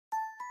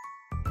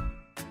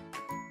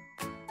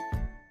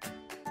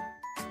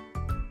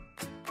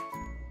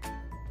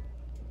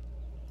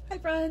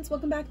friends,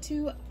 welcome back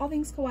to All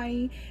Things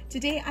Kawaii.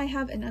 Today I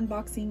have an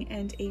unboxing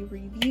and a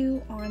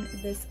review on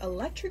this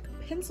electric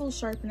pencil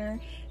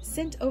sharpener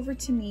sent over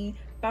to me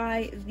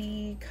by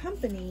the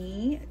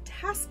company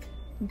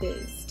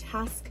taskbiiz.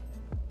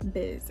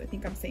 I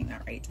think I'm saying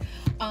that right.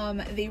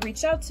 They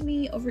reached out to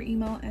me over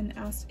email and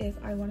asked if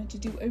I wanted to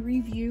do a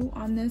review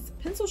on this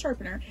pencil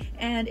sharpener,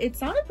 and it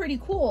sounded pretty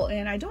cool,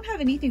 and I don't have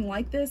anything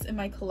like this in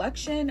my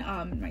collection,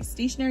 my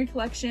stationery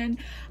collection,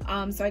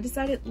 so I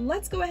decided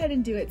let's go ahead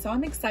and do it. So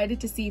I'm excited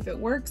to see if it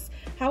works,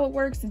 how it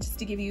works, and just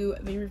to give you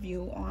the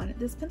review on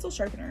this pencil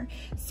sharpener.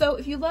 So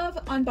if you love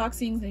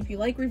unboxings and if you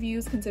like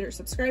reviews, consider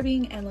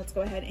subscribing, and let's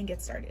go ahead and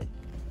get started.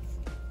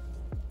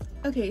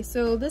 Okay,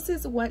 so this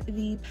is what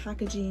the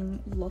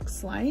packaging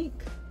looks like.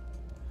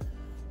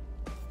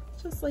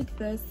 Just like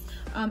this.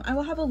 I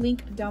will have a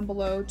link down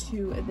below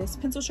to this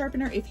pencil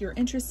sharpener if you're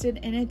interested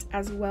in it,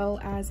 as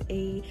well as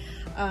a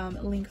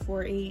link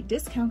for a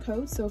discount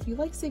code. So if you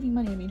like saving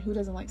money, I mean, who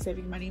doesn't like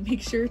saving money?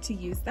 Make sure to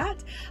use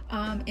that.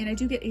 And I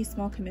do get a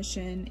small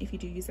commission if you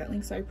do use that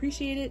link, so I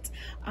appreciate it.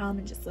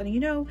 And just letting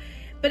you know.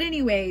 But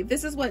anyway,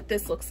 this is what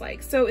this looks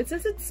like. So it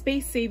says it's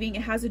space saving.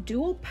 It has a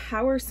dual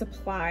power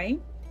supply.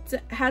 It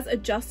has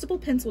adjustable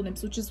pencil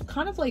nibs, which is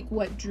kind of like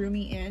what drew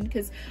me in,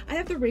 because I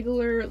have the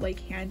regular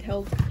like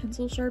handheld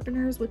pencil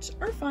sharpeners, which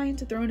are fine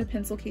to throw in a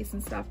pencil case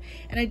and stuff,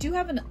 and I do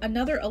have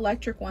another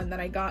electric one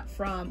that I got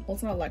from, well,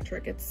 it's not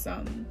electric, it's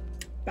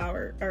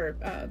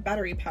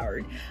battery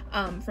powered,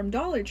 from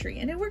Dollar Tree,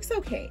 and it works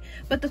okay.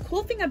 But the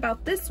cool thing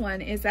about this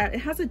one is that it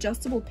has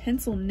adjustable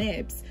pencil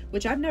nibs,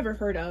 which I've never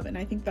heard of, and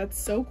I think that's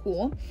so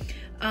cool.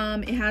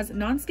 It has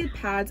non-skid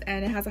pads,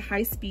 and it has a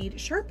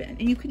high-speed sharpen,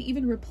 and you can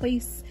even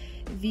replace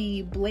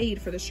the blade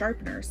for the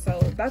sharpener, so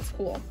that's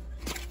cool.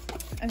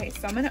 Okay,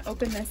 so I'm going to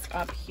open this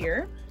up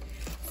here.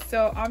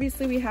 So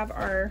obviously we have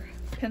our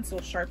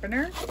pencil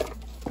sharpener,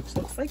 which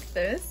looks like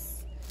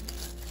this.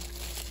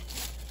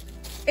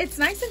 It's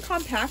nice and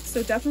compact,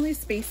 so definitely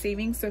space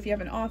saving. So if you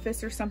have an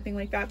office or something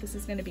like that, this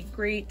is going to be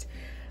great.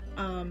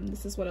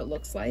 This is what it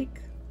looks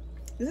like.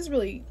 This is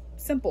really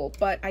simple,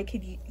 but I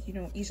could, you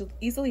know,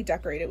 easily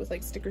decorate it with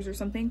like stickers or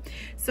something.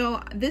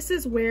 So this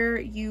is where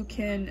you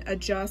can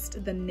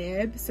adjust the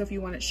nib, so if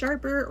you want it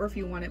sharper or if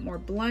you want it more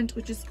blunt,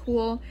 which is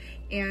cool,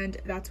 and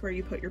that's where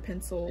you put your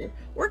pencil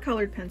or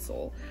colored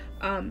pencil.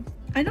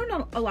 I know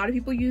not a lot of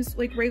people use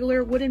like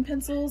regular wooden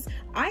pencils.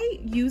 I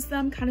use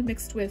them kind of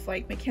mixed with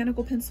like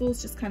mechanical pencils,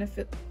 just kind of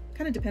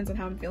depends on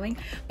how I'm feeling.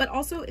 But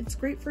also it's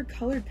great for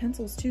colored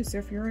pencils too, so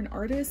if you're an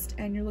artist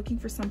and you're looking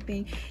for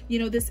something, you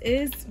know,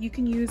 you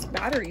can use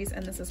batteries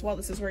in this as well.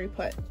 This is where you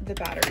put the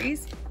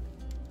batteries.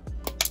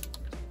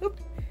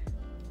 Oop.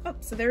 Oh,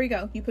 so there we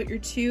go. You put your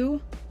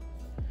two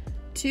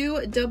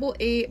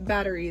AA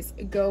batteries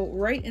go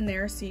right in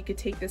there, so you could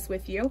take this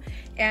with you.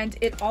 And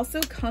it also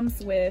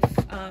comes with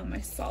I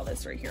saw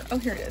this right here. Oh,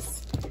 here it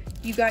is.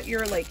 You got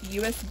your like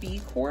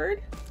USB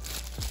cord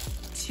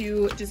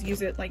to just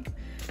use it like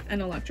an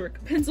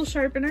electric pencil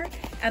sharpener,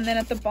 and then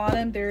at the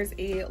bottom there's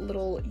a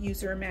little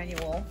user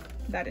manual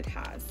that it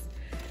has.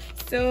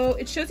 So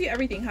it shows you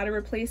everything: how to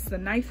replace the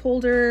knife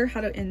holder,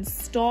 how to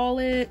install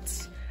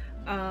it,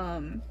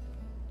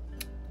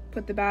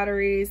 put the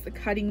batteries, the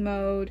cutting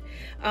mode.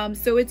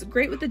 So it's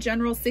great with the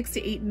general 6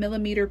 to 8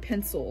 millimeter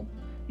pencil.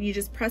 You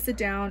just press it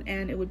down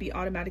and it would be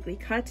automatically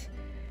cut,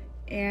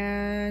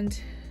 and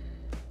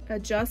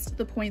adjust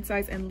the point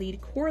size and lead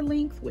core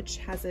length, which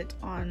has it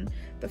on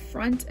the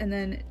front, and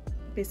then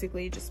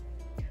basically just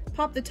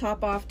pop the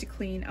top off to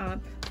clean up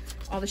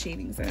all the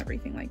shavings and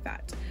everything like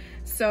that.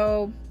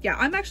 So yeah,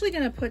 I'm actually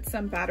gonna put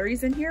some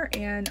batteries in here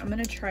and I'm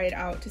gonna try it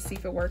out to see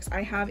if it works.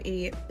 I have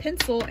a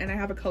pencil and I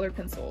have a colored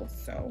pencil,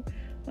 so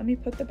let me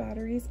put the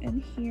batteries in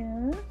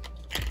here.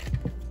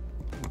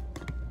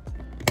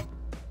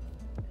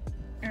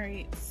 All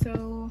right,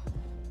 so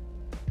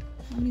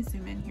let me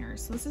zoom in here.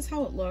 So this is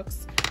how it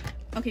looks.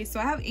 Okay, so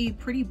I have a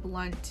pretty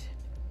blunt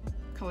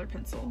colored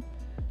pencil,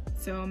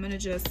 so I'm gonna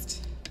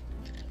just,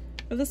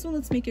 for this one,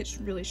 let's make it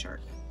really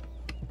sharp.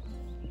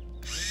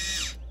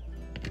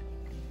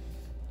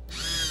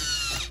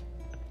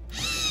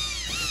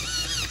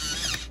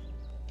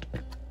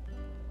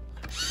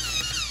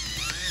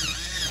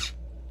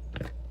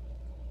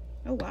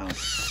 Oh wow.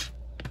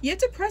 You have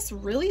to press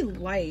really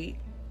light.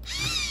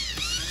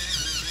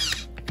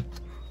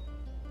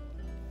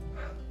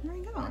 There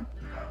we go.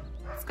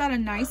 It's got a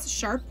nice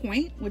sharp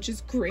point, which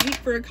is great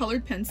for a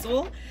colored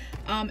pencil.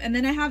 And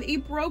then I have a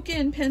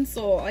broken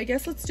pencil. I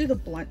guess let's do the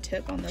blunt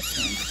tip on this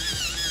one.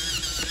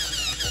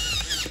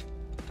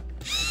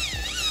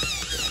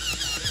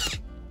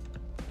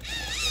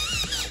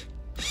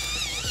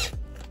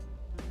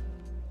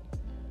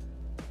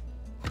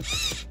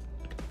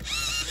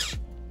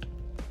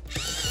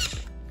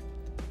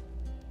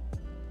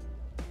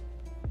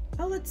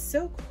 Oh, that's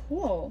so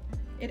cool.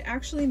 It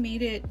actually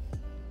made it,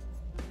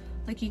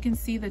 like, you can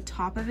see the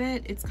top of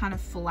it, it's kind of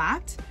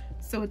flat,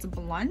 so it's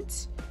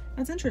blunt.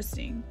 That's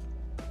interesting.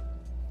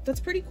 That's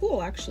pretty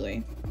cool,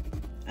 actually.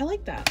 I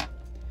like that.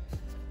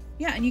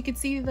 Yeah, and you can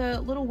see the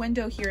little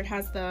window here. It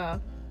has the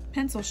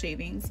pencil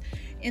shavings,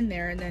 in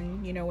there, and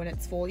then, you know, when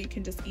it's full, you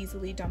can just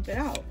easily dump it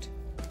out.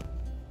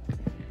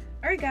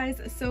 Alright guys,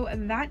 so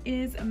that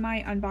is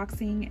my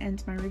unboxing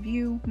and my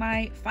review.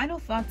 My final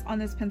thoughts on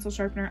this pencil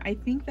sharpener: I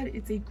think that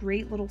it's a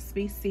great little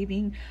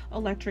space-saving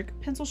electric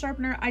pencil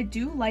sharpener. I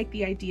do like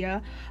the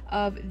idea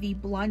of the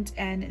blunt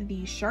and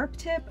the sharp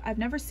tip. I've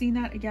never seen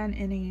that again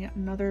in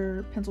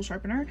another pencil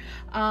sharpener.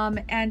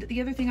 And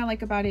the other thing I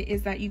like about it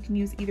is that you can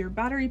use either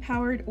battery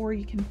powered or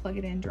you can plug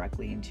it in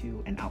directly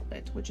into an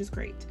outlet, which is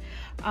great.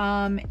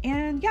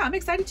 And yeah, I'm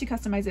excited to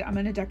customize it. I'm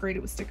going to decorate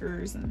it with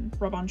stickers and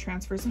rub-on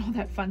transfers and all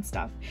that fun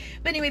stuff.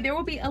 But anyway, there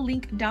will be a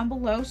link down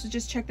below, so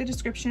just check the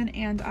description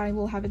and I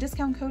will have a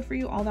discount code for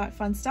you, all that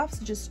fun stuff.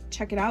 So just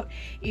check it out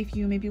if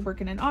you maybe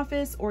work in an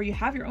office or you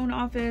have your own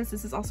office.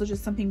 This is also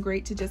just something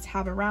great to just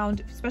have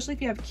around, especially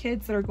if you have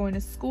kids that are going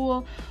to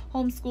school,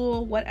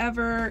 homeschool,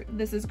 whatever.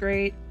 This is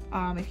great.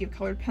 If you have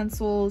colored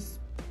pencils,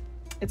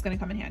 it's going to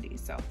come in handy.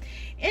 So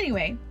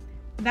anyway,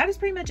 that is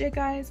pretty much it,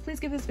 guys. Please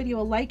give this video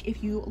a like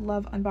if you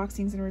love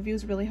unboxings and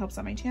reviews. It really helps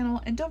out my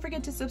channel. And don't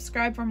forget to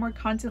subscribe for more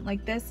content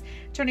like this.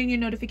 Turn on your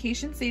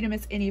notifications so you don't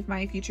miss any of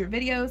my future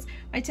videos.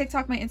 My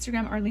TikTok, my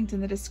Instagram are linked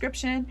in the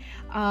description.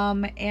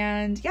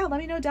 And yeah,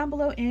 let me know down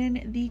below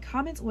in the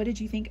comments, what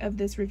did you think of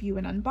this review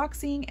and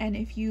unboxing? And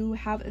if you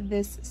have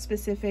this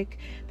specific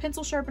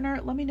pencil sharpener,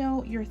 let me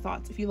know your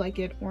thoughts, if you like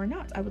it or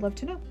not. I would love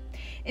to know.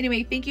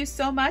 Anyway, thank you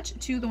so much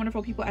to the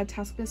wonderful people at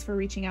taskbiiz for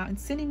reaching out and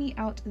sending me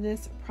out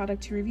this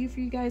product to review for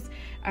you guys.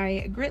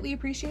 I greatly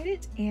appreciate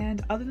it.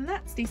 And other than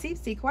that, stay safe,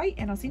 stay kawaii,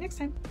 and I'll see you next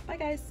time. Bye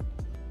guys.